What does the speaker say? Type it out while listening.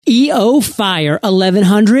EO Fire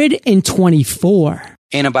 1124.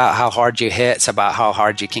 Ain't about how hard you hit, it's about how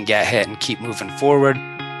hard you can get hit and keep moving forward.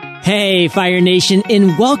 Hey, Fire Nation,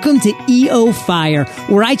 and welcome to EO Fire,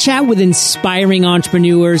 where I chat with inspiring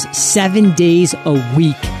entrepreneurs 7 days a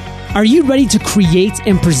week. Are you ready to create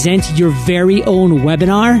and present your very own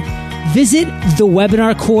webinar? Visit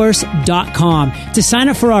thewebinarcourse.com to sign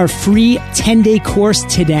up for our free 10-day course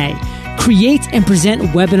today. Create and present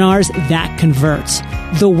webinars that convert.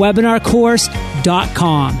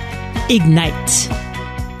 Thewebinarcourse.com. Ignite.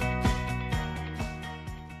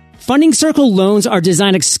 Funding Circle loans are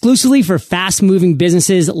designed exclusively for fast-moving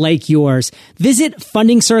businesses like yours. Visit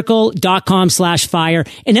fundingcircle.com/fire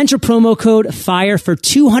and enter promo code FIRE for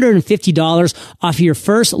 $250 off your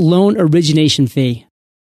first loan origination fee.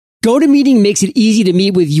 GoToMeeting makes it easy to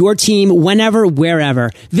meet with your team whenever,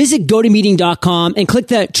 wherever. Visit GoToMeeting.com and click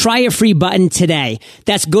the Try a Free button today.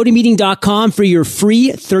 That's GoToMeeting.com for your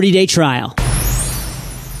free 30-day trial.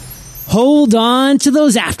 Hold on to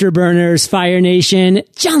those afterburners, Fire Nation.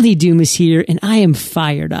 John Lee Dumas here, and I am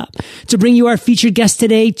fired up to bring you our featured guest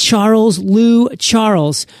today, Charles Lew.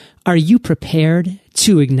 Charles, are you prepared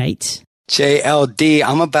to ignite? JLD,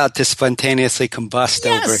 I'm about to spontaneously combust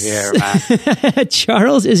over here, man.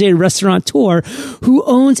 Charles is a restaurateur who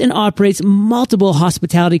owns and operates multiple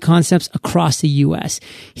hospitality concepts across the U.S.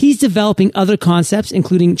 He's developing other concepts,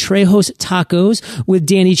 including Trejos Tacos with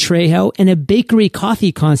Danny Trejo and a bakery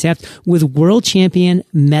coffee concept with world champion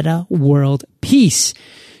Metta World Peace.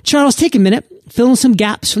 Charles, take a minute, fill in some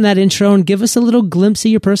gaps from that intro, and give us a little glimpse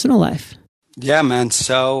of your personal life. Yeah, man.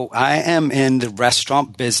 So I am in the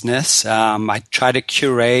restaurant business. I try to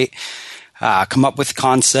curate, come up with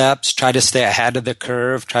concepts, try to stay ahead of the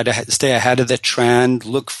curve, try to stay ahead of the trend,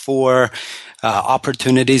 look for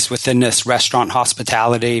opportunities within this restaurant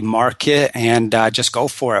hospitality market, and just go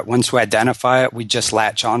for it. Once we identify it, we just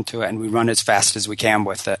latch onto it and we run as fast as we can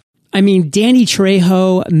with it. I mean, Danny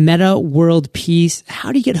Trejo, Metta World Peace.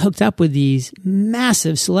 How do you get hooked up with these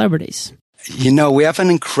massive celebrities? You know, we have an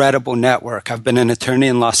incredible network. I've been an attorney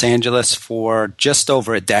in Los Angeles for just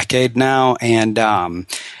over a decade now. And,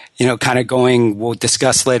 you know, kind of going, we'll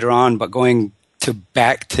discuss later on, but going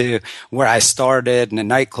back to where I started in the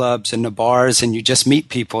nightclubs and the bars, and you just meet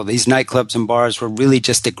people. These nightclubs and bars were really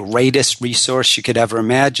just the greatest resource you could ever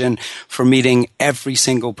imagine for meeting every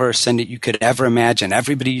single person that you could ever imagine.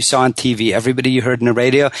 Everybody you saw on TV, everybody you heard in the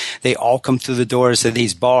radio, they all come through the doors of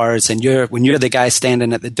these bars. And when you're the guy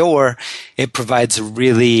standing at the door, it provides a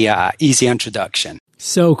really easy introduction.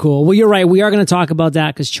 So cool. Well, you're right. We are going to talk about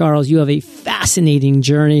that because, Charles, you have a fascinating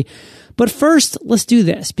journey. But first, let's do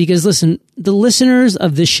this because, listen, the listeners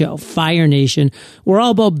of this show, Fire Nation, we're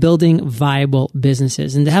all about building viable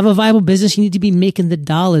businesses. And to have a viable business, you need to be making the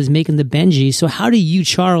dollars, making the Benji. So how do you,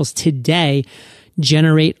 Charles, today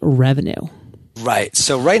generate revenue? Right.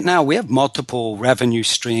 So right now we have multiple revenue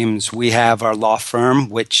streams. We have our law firm,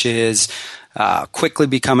 which is quickly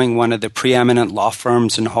becoming one of the preeminent law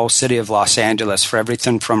firms in the whole city of Los Angeles for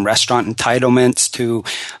everything from restaurant entitlements to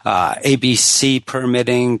ABC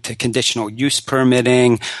permitting to conditional use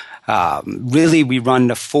permitting. Really, we run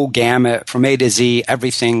the full gamut from A to Z,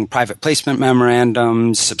 everything, private placement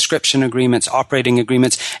memorandums, subscription agreements, operating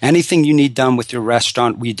agreements, anything you need done with your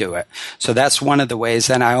restaurant, we do it. So that's one of the ways.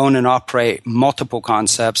 And I own and operate multiple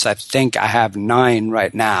concepts. I think I have 9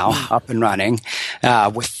 right now up and running,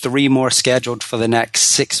 with 3 more scheduled for the next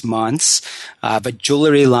 6 months. A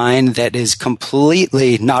jewelry line that is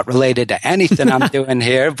completely not related to anything I'm doing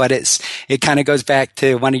here, but it kind of goes back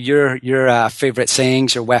to one of your favorite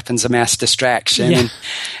sayings, your weapons of mass distraction. Yeah.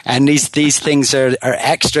 And these things are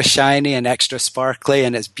extra shiny and extra sparkly,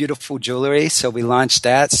 and it's beautiful jewelry. So we launched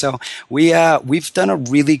that. So we've done a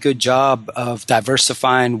really good job of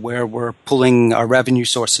diversifying where we're pulling our revenue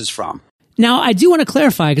sources from. Now, I do want to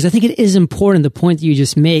clarify because I think it is important, the point that you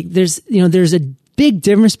just make. There's a big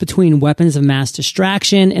difference between weapons of mass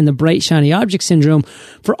distraction and the bright, shiny object syndrome.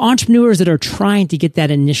 For entrepreneurs that are trying to get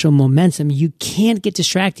that initial momentum, you can't get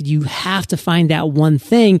distracted. You have to find that one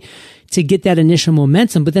thing to get that initial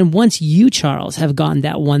momentum. But then once you, Charles, have gotten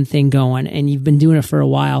that one thing going and you've been doing it for a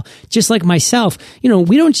while, just like myself,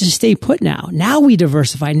 we don't just stay put now. Now we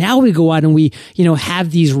diversify. Now we go out and we,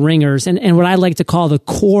 have these ringers and what I like to call the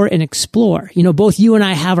core and explore. Both you and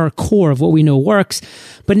I have our core of what we know works,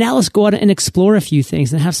 but now let's go out and explore a few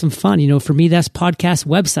things and have some fun. For me, that's podcast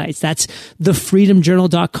websites. That's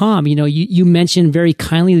thefreedomjournal.com. You mentioned very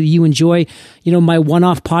kindly that you enjoy, my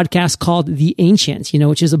one-off podcast called The Ancients,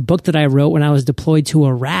 which is a book that I wrote when I was deployed to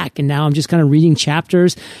Iraq. And now I'm just kind of reading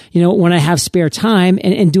chapters, when I have spare time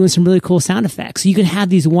and doing some really cool sound effects. So you can have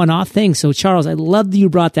these one-off things. So Charles, I love that you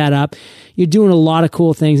brought that up. You're doing a lot of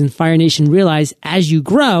cool things, and Fire Nation realize as you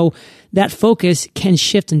grow, that focus can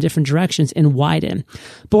shift in different directions and widen.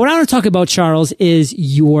 But what I want to talk about, Charles, is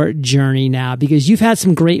your journey now, because you've had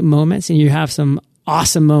some great moments and you have some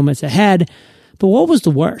awesome moments ahead. But what was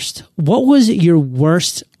the worst? What was your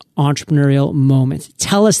worst entrepreneurial moment?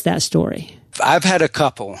 Tell us that story. I've had a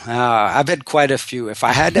couple. I've had quite a few. If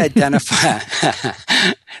I had to identify,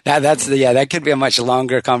 that could be a much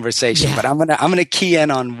longer conversation. Yeah. But I'm gonna key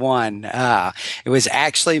in on one. It was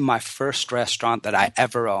actually my first restaurant that I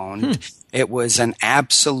ever owned. It was an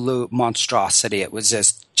absolute monstrosity. It was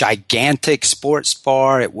this gigantic sports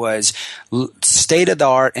bar. It was state of the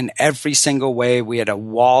art in every single way. We had a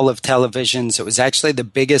wall of televisions. It was actually the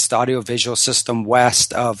biggest audiovisual system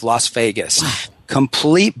west of Las Vegas. Wow.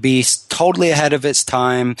 Complete beast, totally ahead of its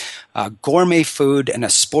time, gourmet food in a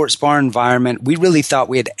sports bar environment. We really thought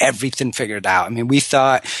we had everything figured out. I mean, we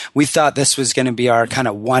thought this was going to be our kind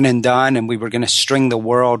of one and done, and we were going to string the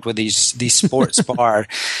world with these sports bar,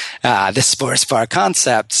 this sports bar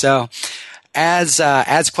concept. So, as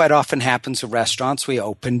quite often happens with restaurants, we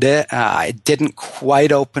opened it. It didn't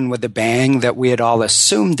quite open with the bang that we had all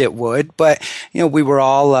assumed it would, but we were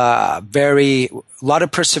all a lot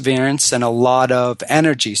of perseverance and a lot of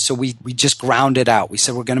energy. So we just ground it out. We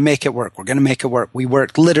said, we're going to make it work. We're going to make it work. We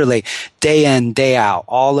worked literally day in, day out.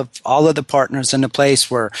 All of the partners in the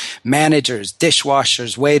place were managers,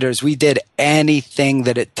 dishwashers, waiters. We did anything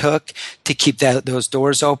that it took to keep those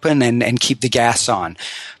doors open and keep the gas on.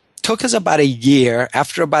 Took us about a year.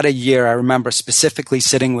 After about a year, I remember specifically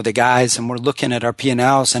sitting with the guys and we're looking at our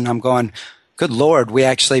P&Ls and I'm going, good Lord, we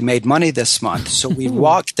actually made money this month. So we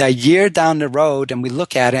walked a year down the road and we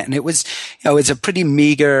look at it and it was, it's a pretty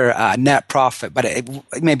meager net profit, but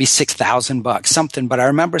maybe $6,000, something. But I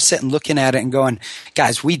remember sitting looking at it and going,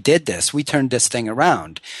 guys, we did this. We turned this thing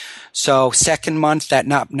around. So second month, that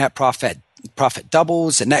net profit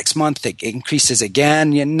doubles. The next month it increases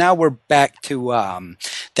again. And now we're back to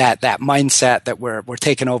that mindset that we're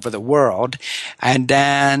taking over the world. And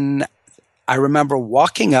then I remember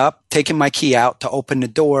walking up, taking my key out to open the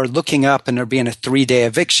door, looking up, and there being a 3-day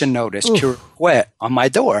eviction notice, cure quit, on my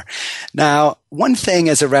door. Now, one thing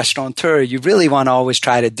as a restaurateur, you really want to always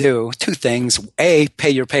try to do two things: A, pay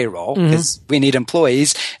your payroll because we need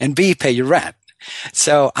employees, and B, pay your rent.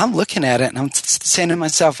 So I'm looking at it and I'm saying to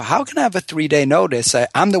myself, how can I have a 3-day notice?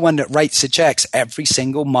 I'm the one that writes the checks every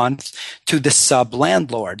single month to the sub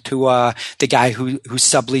landlord, to the guy who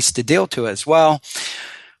subleased the deal to us. Well,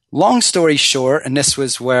 long story short, and this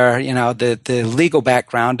was where, the legal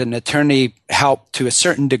background and attorney helped to a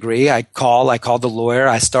certain degree. I call the lawyer.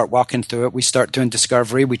 I start walking through it. We start doing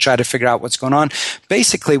discovery. We try to figure out what's going on.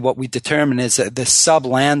 Basically, what we determined is that the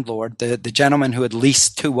sub-landlord, the gentleman who had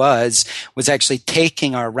leased to us, was actually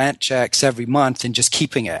taking our rent checks every month and just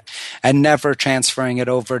keeping it and never transferring it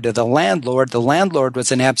over to the landlord. The landlord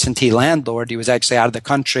was an absentee landlord. He was actually out of the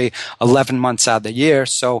country 11 months out of the year.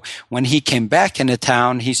 So when he came back into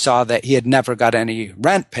town, he saw that he had never got any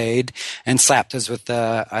rent paid and slapped us with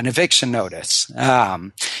an eviction notice.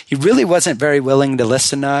 He really wasn't very willing to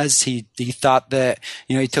listen to us. He thought that,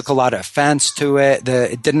 he took a lot of offense to it.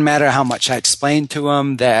 It didn't matter how much I explained to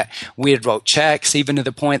him that we had wrote checks, even to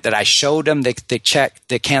the point that I showed him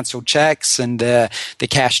the canceled checks and the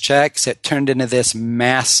cash checks. It turned into this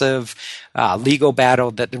massive legal battle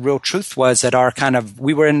that the real truth was that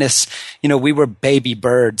we were in this, we were baby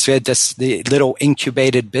birds. We had the little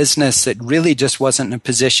incubated business that really just wasn't in a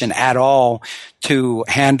position at all to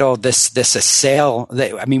handle this assail.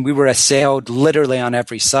 We were assailed literally on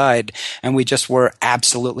every side, and we just were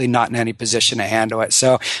absolutely not in any position to handle it.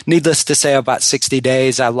 So needless to say, about 60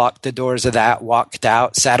 days, I locked the doors of that, walked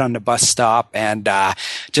out, sat on the bus stop, and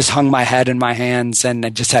just hung my head in my hands and I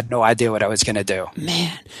just had no idea what I was going to do.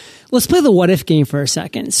 Man. Let's play the what if game for a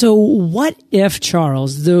second. So what if,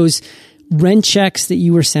 Charles, those rent checks that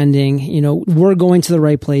you were sending, were going to the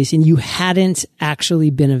right place and you hadn't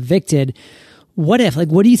actually been evicted? What if?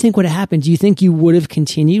 What do you think would have happened? Do you think you would have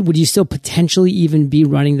continued? Would you still potentially even be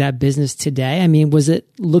running that business today? Was it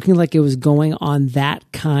looking like it was going on that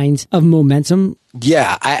kind of momentum?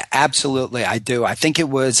 Yeah, absolutely. I do. I think it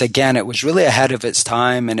was really ahead of its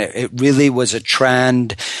time, and it really was a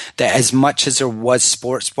trend that as much as there was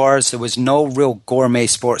sports bars, there was no real gourmet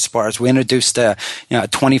sports bars. We introduced a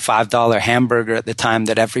 $25 hamburger at the time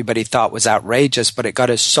that everybody thought was outrageous, but it got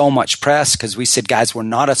us so much press because we said, guys, we're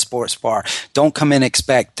not a sports bar. Don't come in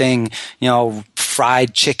expecting,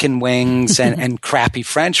 fried chicken wings and crappy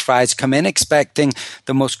French fries, come in expecting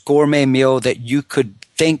the most gourmet meal that you could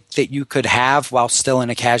think that you could have while still in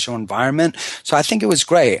a casual environment. So I think it was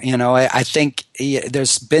great. I think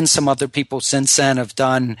there's been some other people since then have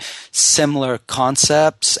done similar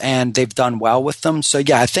concepts and they've done well with them. So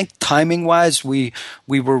yeah, I think timing wise, we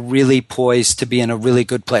were really poised to be in a really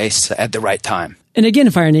good place at the right time. And again,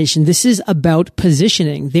 Fire Nation, this is about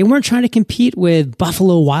positioning. They weren't trying to compete with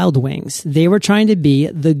Buffalo Wild Wings. They were trying to be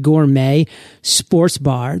the gourmet sports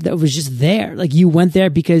bar that was just there. Like you went there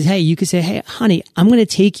because, hey, you could say, hey, honey, I'm going to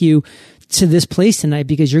take you to this place tonight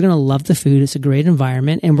because you're going to love the food. It's a great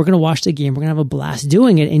environment and we're going to watch the game. We're going to have a blast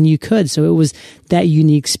doing it. And you could. So it was that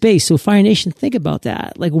unique space. So Fire Nation, think about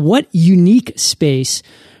that. Like what unique space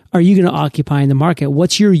are you going to occupy in the market?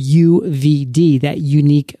 What's your UVD, that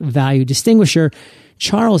unique value distinguisher?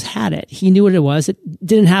 Charles had it. He knew what it was. It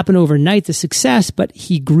didn't happen overnight, the success, but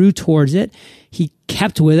he grew towards it. He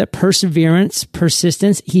kept with it, perseverance,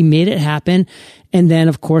 persistence. He made it happen. And then,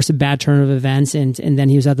 of course, a bad turn of events. And then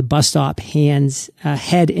he was at the bus stop,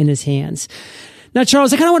 head in his hands. Now,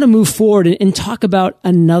 Charles, I kind of want to move forward and talk about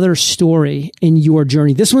another story in your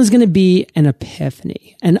journey. This one's going to be an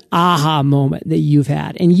epiphany, an aha moment that you've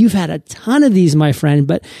had. And you've had a ton of these, my friend,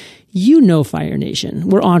 but Fire Nation,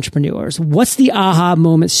 we're entrepreneurs. What's the aha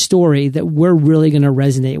moment story that we're really going to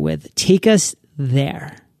resonate with? Take us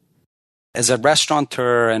there. As a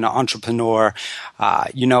restaurateur and an entrepreneur,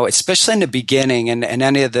 especially in the beginning, and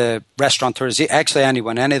any of the restaurateurs, actually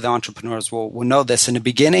anyone, any of the entrepreneurs will know this. In the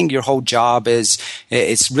beginning, your whole job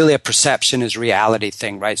it's really a perception is reality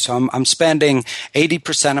thing, right? So I'm spending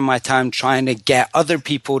 80% of my time trying to get other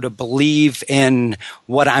people to believe in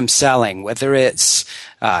what I'm selling, whether it's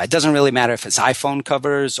it doesn't really matter if it's iPhone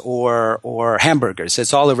covers or hamburgers.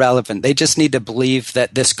 It's all irrelevant. They just need to believe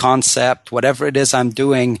that this concept, whatever it is I'm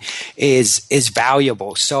doing, is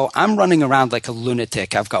valuable. So I'm running around like a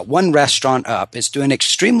lunatic. I've got one restaurant up. It's doing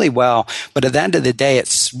extremely well, but at the end of the day,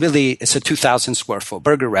 it's a 2,000 square foot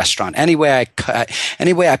burger restaurant. Anyway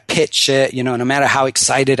I pitch it, no matter how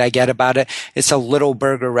excited I get about it, it's a little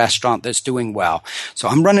burger restaurant that's doing well. So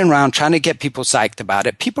I'm running around trying to get people psyched about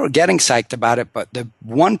it. People are getting psyched about it, but the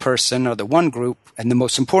one person or the one group, and the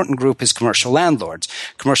most important group is commercial landlords.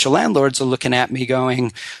 Commercial landlords are looking at me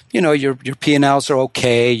going, your P&Ls are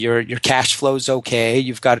okay, your cash flow's okay,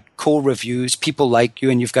 you've got cool reviews, people like you,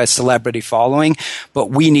 and you've got a celebrity following, but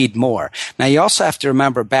we need more. Now, you also have to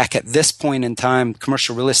remember back at this point in time,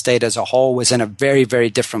 commercial real estate as a whole was in a very, very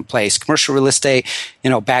different place. Commercial real estate,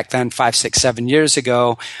 back then, 5, 6, 7 years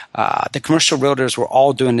ago, the commercial realtors were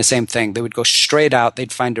all doing the same thing. They would go straight out,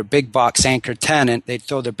 they'd find their big box anchor tenant, they'd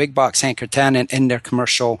throw their big box anchor tenant in their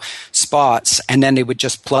commercial spots, and then they would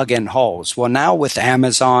just plug in holes. Well, now with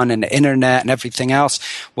Amazon and the internet and everything else,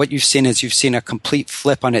 what you've seen is a complete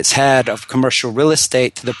flip on its head of commercial real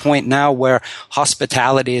estate to the point now where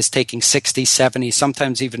hospitality is taking 60, 70,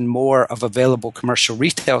 sometimes even more of available commercial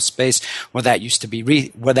retail space where that used to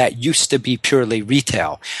be purely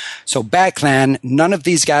retail. So back then, none of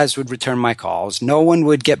these guys would return my calls. No one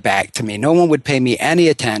would get back to me. No one would pay me any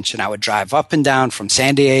attention. I would drive up and down from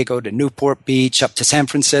San Diego to Newport Beach up to San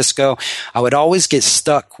Francisco. I would always get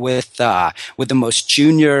stuck with the most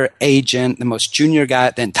junior agent, the most junior guy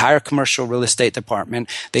at the entire commercial real estate department.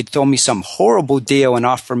 They'd throw me some horrible deal and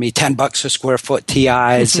offer me $10 a square foot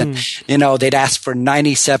TIs. And, they'd ask for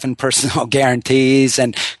 97 personal guarantees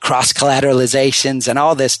and cross collateralizations and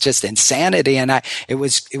all this just insanity. And it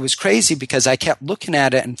was crazy because I kept looking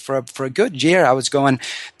at it. And for a good year, I was going,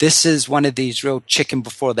 this is one of these real chicken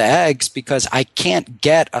before the eggs because I can't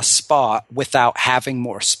get a spot without having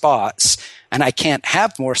more spots. And I can't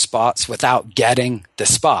have more spots without getting the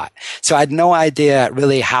spot. So I had no idea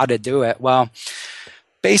really how to do it. Well,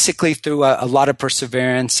 basically through a lot of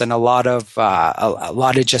perseverance and a lot of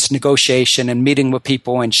just negotiation and meeting with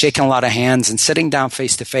people and shaking a lot of hands and sitting down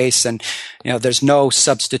face to face. And, there's no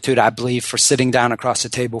substitute, I believe, for sitting down across the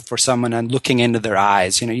table for someone and looking into their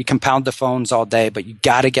eyes. You can pound the phones all day, but you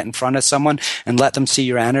got to get in front of someone and let them see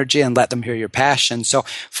your energy and let them hear your passion. So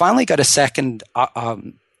finally got a second,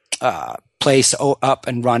 place up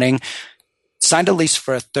and running, signed a lease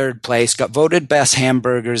for a third place, got voted best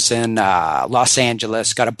hamburgers in Los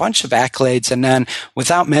Angeles, got a bunch of accolades, and then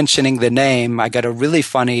without mentioning the name, I got a really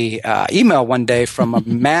funny email one day from a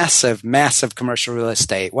massive commercial real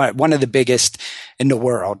estate, one of the biggest in the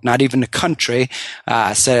world, not even the country,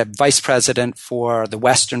 said vice president for the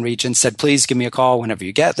Western region, said, please give me a call whenever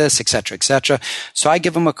you get this, et cetera, et cetera. So I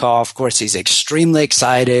give him a call. Of course, he's extremely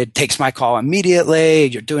excited, takes my call immediately.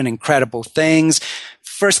 You're doing incredible things.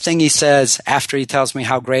 first thing he says after he tells me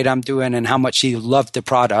how great I'm doing and how much he loved the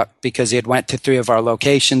product, because he had went to 3 of our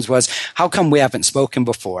locations, was, how come we haven't spoken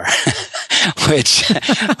before?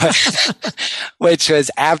 which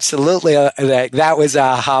was absolutely that was a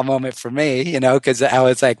aha moment for me, because I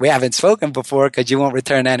was like, we haven't spoken before because you won't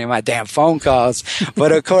return any of my damn phone calls.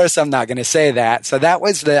 But of course, I'm not going to say that. So that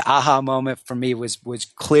was the aha moment for me, was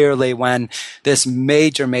clearly when this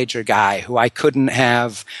major guy who I couldn't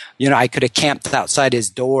have, I could have camped outside his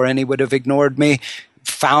door and he would have ignored me,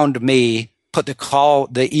 found me, put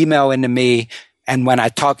the email into me. And when I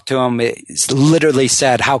talked to him, it literally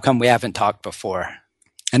said, how come we haven't talked before?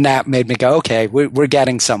 And that made me go, okay, we're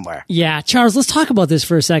getting somewhere. Yeah. Charles, let's talk about this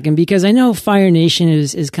for a second, because I know Fire Nation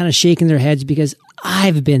is kind of shaking their heads, because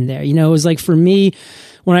I've been there. It was like, for me,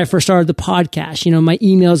 when I first started the podcast, my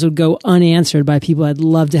emails would go unanswered by people I'd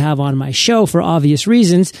love to have on my show for obvious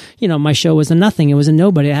reasons. My show was a nothing. It was a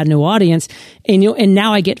nobody. I had no audience. And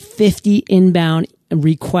now I get 50 inbound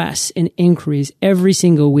requests and inquiries every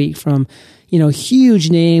single week from, huge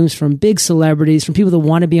names, from big celebrities, from people that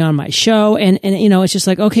want to be on my show. And it's just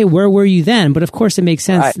like, okay, where were you then? But of course it makes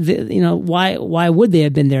sense. Right. Why would they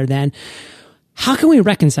have been there then? How can we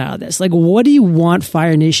reconcile this? Like, what do you want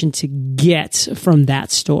Fire Nation to get from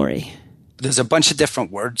that story? There's a bunch of different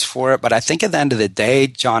words for it, but I think at the end of the day,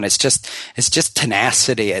 John, it's just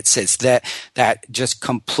tenacity. It's that just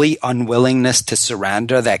complete unwillingness to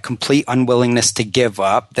surrender, that complete unwillingness to give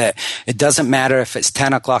up, that it doesn't matter if it's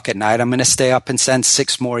 10 o'clock at night, I'm going to stay up and send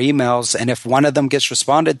 6 more emails. And if one of them gets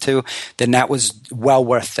responded to, then that was well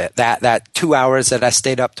worth it. That 2 hours that I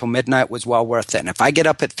stayed up till midnight was well worth it. And if I get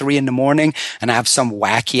up at 3 a.m. and I have some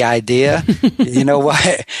wacky idea, you know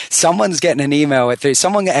what? Someone's getting an email at 3.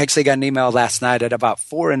 Someone actually got an email last night at about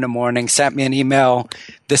 4 a.m, sent me an email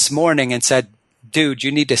this morning and said, dude, you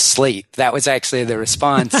need to sleep. That was actually the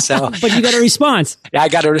response. So, but you got a response. Yeah, I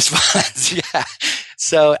got a response. Yeah.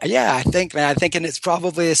 So yeah, I think, and it's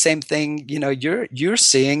probably the same thing, you're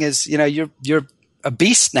seeing is, you're a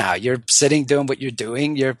beast now. You're sitting doing what you're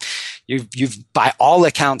doing. You've by all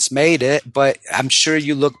accounts made it, but I'm sure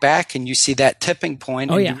you look back and you see that tipping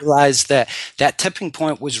point and you realize that tipping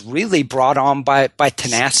point was really brought on by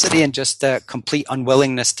tenacity and just a complete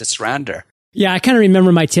unwillingness to surrender. Yeah, I kind of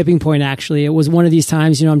remember my tipping point, actually. It was one of these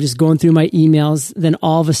times, I'm just going through my emails. Then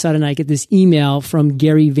all of a sudden I get this email from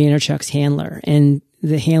Gary Vaynerchuk's handler. And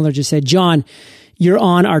the handler just said, John, you're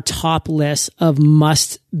on our top list of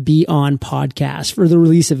must be on podcasts for the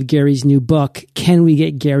release of Gary's new book. Can we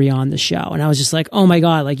get Gary on the show? And I was just like, oh my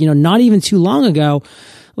God, not even too long ago,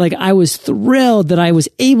 I was thrilled that I was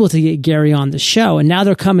able to get Gary on the show. And now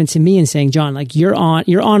they're coming to me and saying, John, you're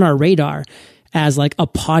on our radar as a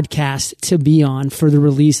podcast to be on for the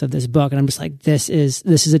release of this book. And I'm just like, this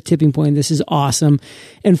is a tipping point. This is awesome.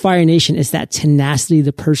 And Fire Nation is that tenacity,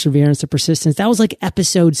 the perseverance, the persistence. That was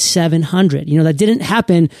episode 700. That didn't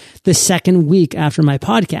happen the second week after my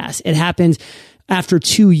podcast. It happened after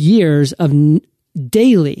 2 years of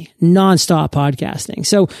daily nonstop podcasting.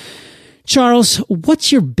 So Charles, what's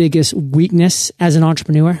your biggest weakness as an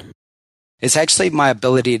entrepreneur? It's actually my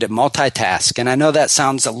ability to multitask. And I know that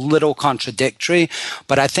sounds a little contradictory,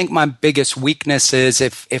 but I think my biggest weakness is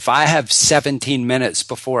if I have 17 minutes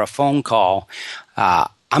before a phone call,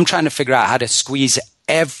 I'm trying to figure out how to squeeze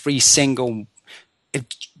every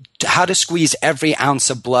ounce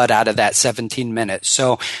of blood out of that 17 minutes.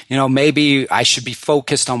 So, maybe I should be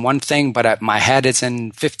focused on one thing, but my head is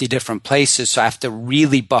in 50 different places. So I have to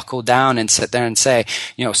really buckle down and sit there and say,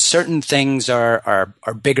 certain things are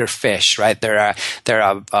bigger fish, right? They're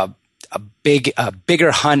a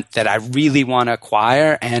bigger hunt that I really want to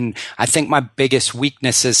acquire. And I think my biggest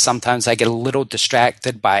weakness is sometimes I get a little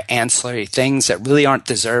distracted by ancillary things that really aren't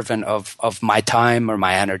deserving of my time or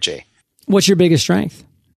my energy. What's your biggest strength?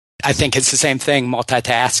 I think it's the same thing,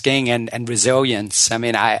 multitasking and resilience. I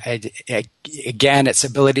mean, again, it's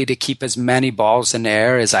ability to keep as many balls in the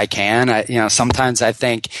air as I can. Sometimes I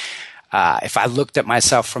think if I looked at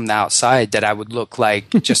myself from the outside, that I would look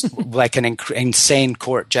like just like an insane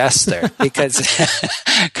court jester,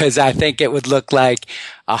 because I think it would look like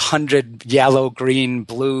 100 yellow, green,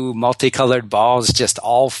 blue, multicolored balls just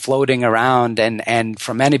all floating around. And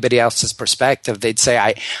from anybody else's perspective, they'd say,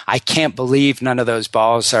 I can't believe none of those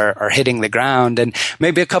balls are hitting the ground. And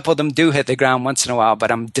maybe a couple of them do hit the ground once in a while,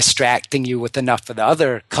 but I'm distracting you with enough of the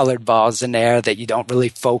other colored balls in there that you don't really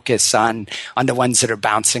focus on the ones that are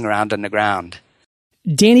bouncing around on the ground.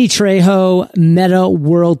 Danny Trejo, Metta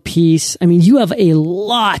World Peace. I mean, you have a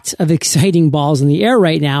lot of exciting balls in the air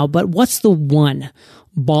right now, but what's the one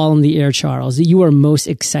ball in the air, Charles, that you are most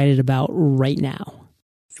excited about right now?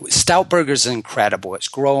 Stoutburger's incredible. It's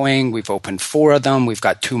growing. We've opened 4 of them. We've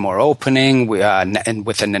got 2 more opening. And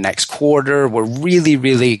within the next quarter, we're really,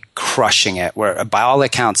 really crushing it. By all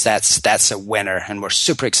accounts, that's a winner, and we're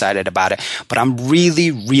super excited about it. But I'm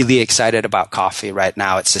really, really excited about coffee right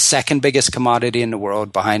now. It's the second biggest commodity in the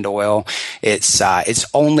world behind oil. It's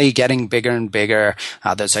only getting bigger and bigger.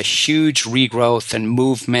 There's a huge regrowth and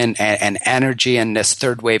movement and energy in this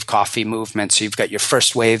third wave coffee movement. So you've got your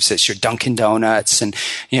first waves, it's your Dunkin' Donuts and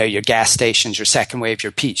your gas stations, your second wave,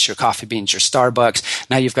 your Pete's, your Coffee Beans, your Starbucks.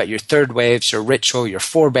 Now you've got your third waves, your Ritual, your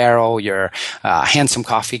 4-Barrel, your Handsome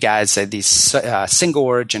Coffee guys, these single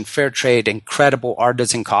origin, fair trade, incredible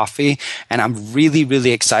artisan coffee. And I'm really,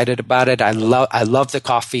 really excited about it. I love the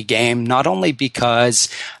coffee game, not only because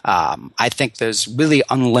I think there's really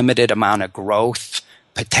unlimited amount of growth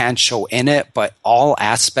potential in it, but all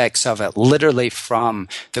aspects of it, literally from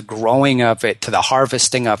the growing of it to the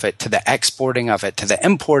harvesting of it to the exporting of it to the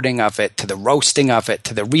importing of it to the roasting of it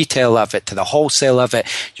to the retail of it to the wholesale of it.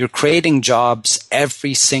 You're creating jobs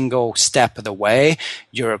every single step of the way.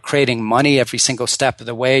 You're creating money every single step of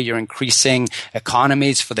the way. You're increasing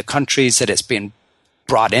economies for the countries that it's being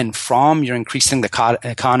brought in from. You're increasing the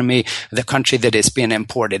economy of the country that it's being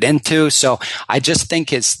imported into. So I just think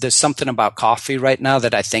there's something about coffee right now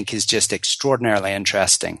that I think is just extraordinarily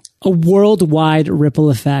interesting. A worldwide ripple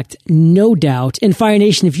effect, no doubt. And Fire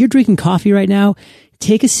Nation, if you're drinking coffee right now,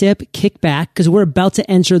 take a sip, kick back, because we're about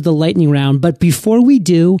to enter the lightning round. But before we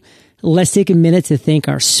do, let's take a minute to thank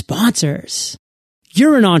our sponsors.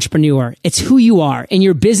 You're an entrepreneur. It's who you are, and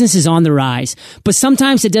your business is on the rise. But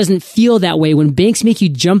sometimes it doesn't feel that way when banks make you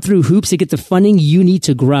jump through hoops to get the funding you need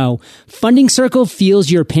to grow. Funding Circle feels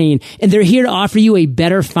your pain, and they're here to offer you a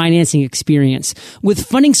better financing experience. With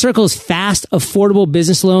Funding Circle's fast, affordable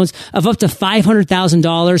business loans of up to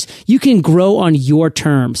 $500,000, you can grow on your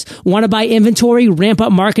terms. Want to buy inventory, ramp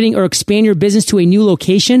up marketing, or expand your business to a new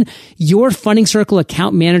location? Your Funding Circle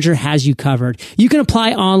account manager has you covered. You can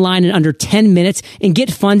apply online in under 10 minutes and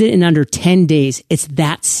get funded in under 10 days. It's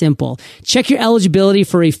that simple. Check your eligibility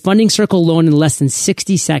for a Funding Circle loan in less than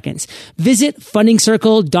 60 seconds. Visit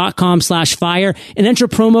fundingcircle.com/fire and enter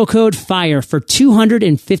promo code FIRE for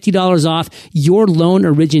 $250 off your loan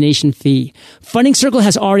origination fee. Funding Circle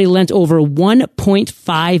has already lent over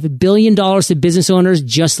 $1.5 billion to business owners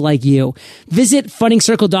just like you. Visit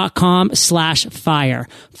fundingcircle.com/fire.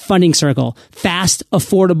 Funding Circle. Fast,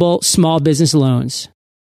 affordable, small business loans.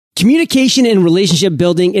 Communication and relationship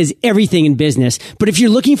building is everything in business. But if you're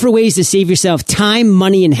looking for ways to save yourself time,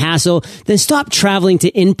 money, and hassle, then stop traveling to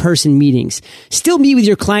in-person meetings. Still meet with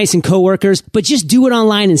your clients and coworkers, but just do it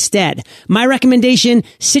online instead. My recommendation,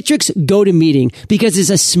 Citrix GoToMeeting, because it's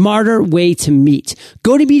a smarter way to meet.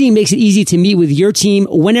 GoToMeeting makes it easy to meet with your team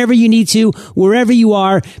whenever you need to, wherever you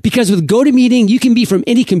are, because with GoToMeeting, you can be from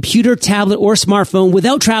any computer, tablet, or smartphone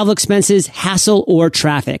without travel expenses, hassle, or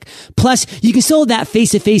traffic. Plus, you can still have that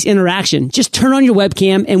face-to-face interaction. Just turn on your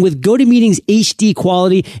webcam, and with GoToMeeting's HD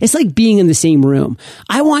quality, it's like being in the same room.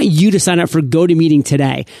 I want you to sign up for GoToMeeting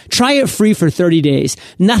today. Try it free for 30 days.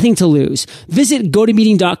 Nothing to lose. Visit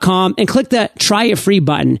GoToMeeting.com and click the Try It Free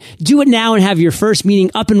button. Do it now and have your first meeting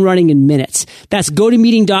up and running in minutes. That's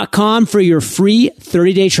GoToMeeting.com for your free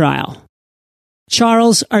 30-day trial.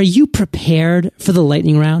 Charles, are you prepared for the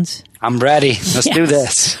lightning rounds? I'm ready. Let's do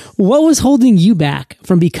this. What was holding you back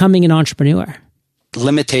from becoming an entrepreneur?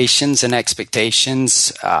 Limitations and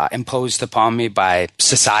expectations imposed upon me by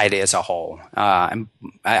society as a whole.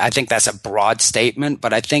 I think that's a broad statement,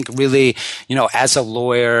 but I think really, as a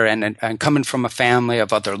lawyer and coming from a family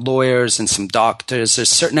of other lawyers and some doctors, there's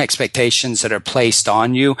certain expectations that are placed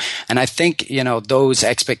on you. And I think, those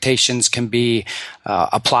expectations can be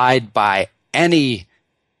applied by any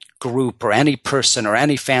group or any person or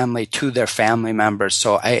any family to their family members.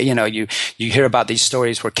 So, you hear about these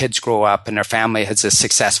stories where kids grow up and their family has a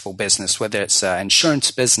successful business, whether it's an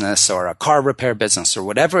insurance business or a car repair business or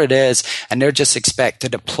whatever it is, and they're just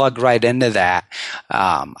expected to plug right into that.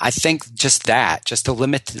 I think just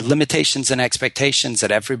the limitations and expectations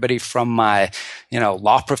that everybody from my,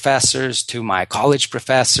 law professors to my college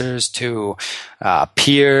professors to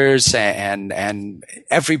peers and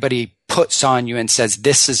everybody puts on you and says,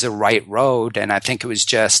 this is the right road. And I think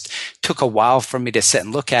it took a while for me to sit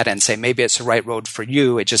and look at it and say, maybe it's the right road for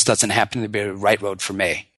you. It just doesn't happen to be the right road for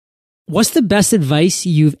me. What's the best advice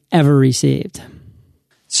you've ever received?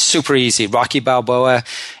 Super easy. Rocky Balboa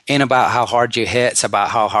ain't about how hard you hit. It's about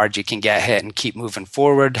how hard you can get hit and keep moving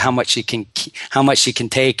forward, how much you can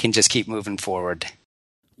take and just keep moving forward.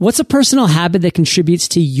 What's a personal habit that contributes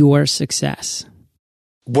to your success?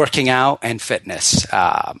 working out and fitness.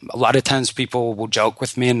 A lot of times people will joke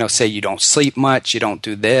with me and they'll say, you don't sleep much, you don't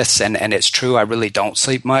do this. And it's true, I really don't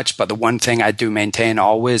sleep much. But the one thing I do maintain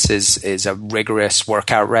always is a rigorous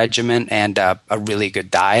workout regimen and a really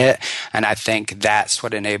good diet. And I think that's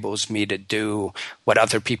what enables me to do what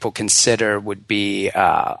other people consider would be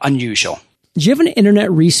unusual. Do you have an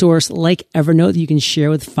internet resource like Evernote that you can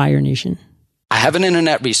share with Fire Nation? I have an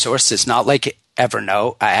internet resource. It's not like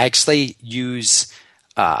Evernote. I actually use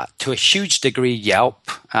to a huge degree,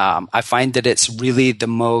 Yelp. I find that it's really the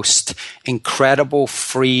most incredible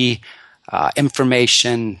free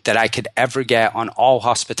information that I could ever get on all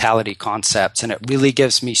hospitality concepts. And it really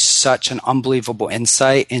gives me such an unbelievable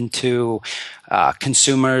insight into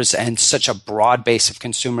consumers and such a broad base of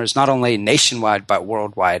consumers, not only nationwide, but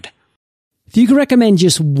worldwide. If you could recommend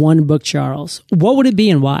just one book, Charles, what would it be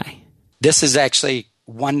and why? This is actually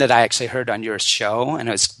one that I actually heard on your show, and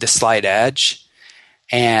it was The Slight Edge.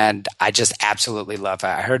 And I just absolutely love it.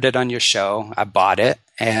 I heard it on your show. I bought it.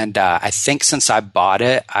 And I think since I bought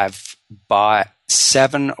it, I've bought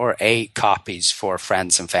 7 or 8 copies for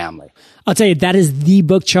friends and family. I'll tell you, that is the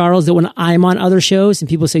book, Charles, that when I'm on other shows and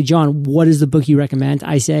people say, John, what is the book you recommend?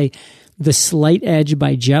 I say, The Slight Edge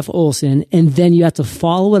by Jeff Olson. And then you have to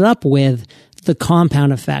follow it up with The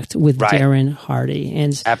Compound Effect with Darren Hardy.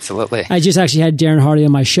 And absolutely. I just actually had Darren Hardy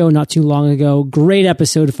on my show not too long ago. Great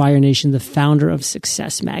episode of Fire Nation, the founder of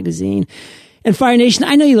Success Magazine. And Fire Nation,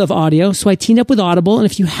 I know you love audio, so I teamed up with Audible. And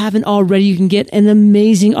if you haven't already, you can get an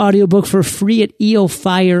amazing audiobook for free at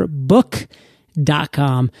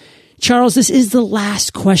eofirebook.com. Charles, this is the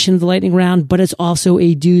last question of the lightning round, but it's also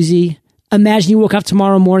a doozy. Imagine you woke up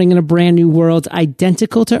tomorrow morning in a brand new world,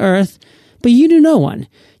 identical to Earth, but you knew no one.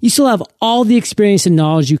 You still have all the experience and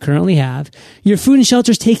knowledge you currently have. Your food and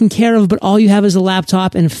shelter is taken care of, but all you have is a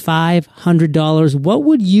laptop and $500. What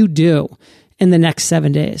would you do in the next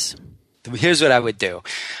 7 days? Here's what I would do.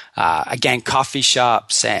 Again, coffee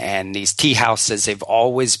shops and these tea houses, they've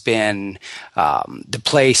always been the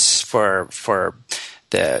place for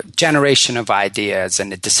the generation of ideas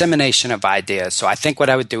and the dissemination of ideas. So I think what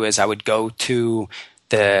I would do is I would go to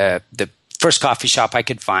the first coffee shop I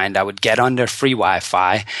could find. I would get on their free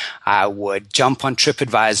Wi-Fi. I would jump on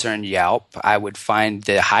TripAdvisor and Yelp. I would find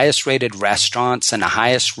the highest rated restaurants and the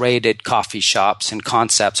highest rated coffee shops and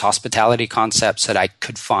concepts, hospitality concepts that I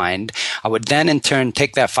could find. I would then in turn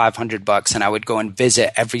take that $500 and I would go and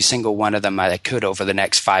visit every single one of them I could over the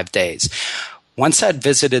next 5 days. Once I'd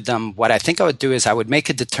visited them, what I think I would do is I would make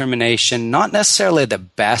a determination, not necessarily the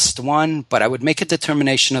best one, but I would make a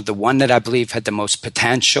determination of the one that I believe had the most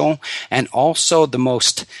potential and also the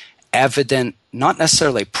most evident, not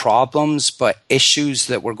necessarily problems, but issues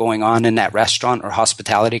that were going on in that restaurant or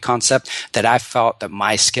hospitality concept that I felt that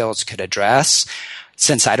my skills could address.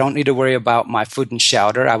 Since I don't need to worry about my food and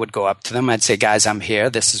shelter, I would go up to them. I'd say, guys, I'm here.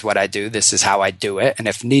 This is what I do. This is how I do it. And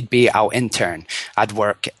if need be, I'll intern. I'd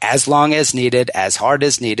work as long as needed, as hard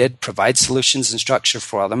as needed, provide solutions and structure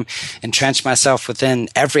for them, entrench myself within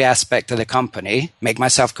every aspect of the company, make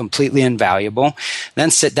myself completely invaluable, then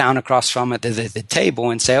sit down across from at the table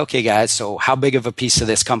and say, okay, guys, so how big of a piece of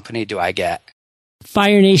this company do I get?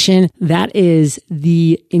 Fire Nation, that is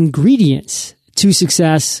the ingredients to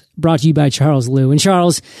success, brought to you by Charles Lew. And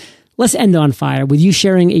Charles, let's end on fire with you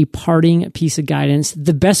sharing a parting piece of guidance,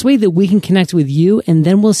 the best way that we can connect with you, and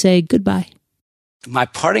then we'll say goodbye. My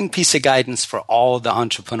parting piece of guidance for all the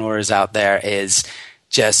entrepreneurs out there is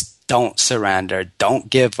just don't surrender, don't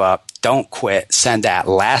give up, don't quit. Send that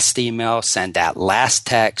last email, send that last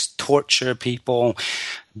text, torture people,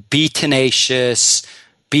 be tenacious,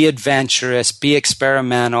 be adventurous, be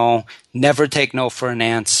experimental, never take no for an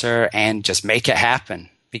answer, and just make it happen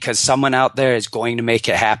because someone out there is going to make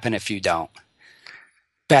it happen if you don't.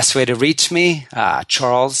 Best way to reach me,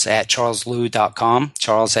 Charles at charleslew.com,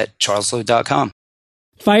 Charles at charleslew.com.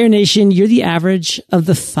 Fire Nation, you're the average of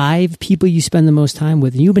the 5 people you spend the most time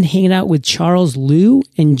with. And you've been hanging out with Charles Lew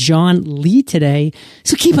and John Lee today.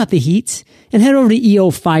 So keep up the heat and head over to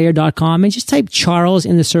eofire.com and just type Charles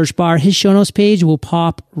in the search bar. His show notes page will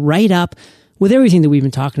pop right up with everything that we've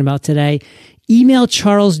been talking about today. Email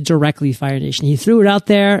Charles directly, Fire Nation. He threw it out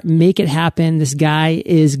there. Make it happen. This guy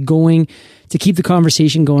is going to keep the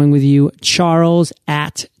conversation going with you. Charles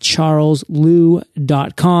at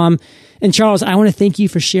charleslew.com. And Charles, I want to thank you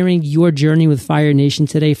for sharing your journey with Fire Nation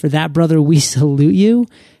today. For that, brother, we salute you,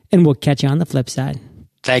 and we'll catch you on the flip side.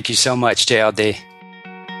 Thank you so much, JLD.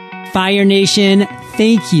 Fire Nation,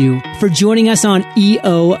 thank you for joining us on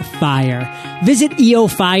EO Fire. Visit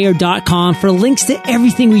eofire.com for links to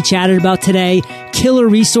everything we chatted about today, killer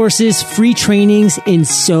resources, free trainings, and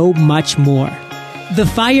so much more. The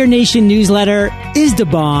Fire Nation newsletter is the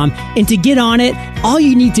bomb, and to get on it, all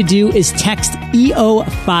you need to do is text EO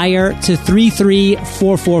FIRE to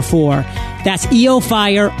 33444. That's EO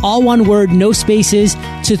FIRE, all one word, no spaces,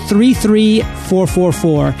 to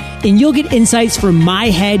 33444. And you'll get insights from my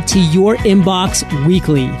head to your inbox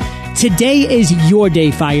weekly. Today is your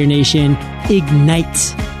day, Fire Nation.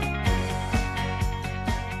 Ignite.